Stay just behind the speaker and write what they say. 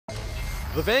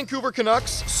The Vancouver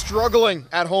Canucks struggling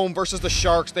at home versus the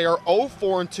Sharks. They are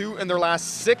 0-4-2 in their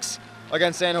last 6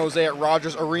 against San Jose at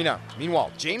Rogers Arena.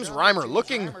 Meanwhile, James Reimer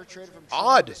looking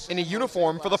odd in a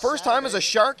uniform. For the first time as a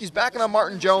Shark, he's backing up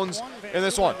Martin Jones in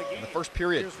this one. In the first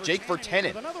period, Jake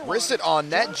Virtanen wrists it on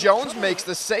net. Jones makes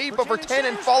the save, but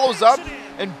Virtanen follows up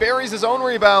and buries his own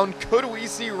rebound. Could we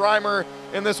see Reimer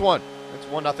in this one? It's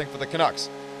 1-0 for the Canucks.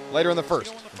 Later in the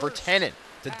first, Virtanen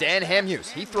to Dan Hamhuis.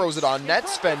 He throws it on net.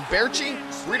 Sven Berchi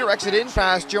redirects it in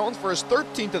past Jones for his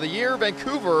 13th of the year.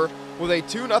 Vancouver with a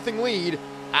 2-0 lead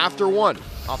after one.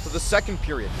 Off to the second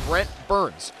period, Brent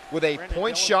Burns with a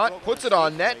point shot, puts it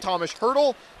on net. Thomas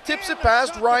Hertl tips it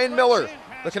past Ryan Miller.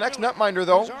 The Canucks netminder,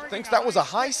 though, thinks that was a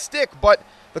high stick, but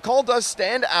the call does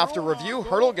stand after review.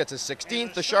 Hertl gets his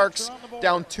 16th. The Sharks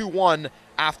down 2-1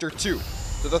 after 2.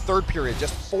 To the third period,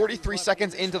 just 43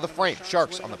 seconds into the frame.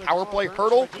 Sharks on the power play.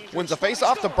 Hertl wins a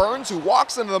faceoff to Burns, who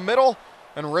walks into the middle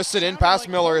and wrists it in past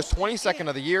Miller. His 22nd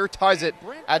of the year, ties it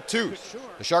at 2.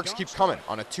 The Sharks keep coming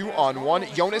on a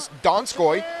 2-on-1. Jonas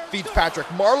Donskoy feeds Patrick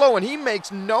Marleau, and he makes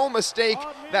no mistake.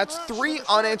 That's 3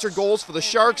 unanswered goals for the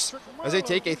Sharks as they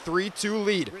take a 3-2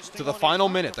 lead. To the final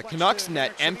minute, the Canucks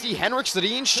net empty. Henrik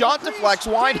Sedin shot deflects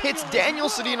wide, hits Daniel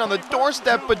Sedin on the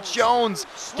doorstep, but Jones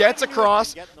gets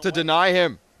across to deny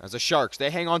him. As the Sharks, they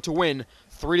hang on to win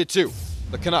 3-2.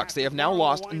 The Canucks, they have now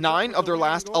lost 9 of their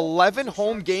last 11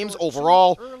 home games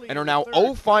overall and are now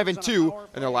 0-5-2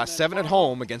 in their last 7 at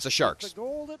home against the Sharks.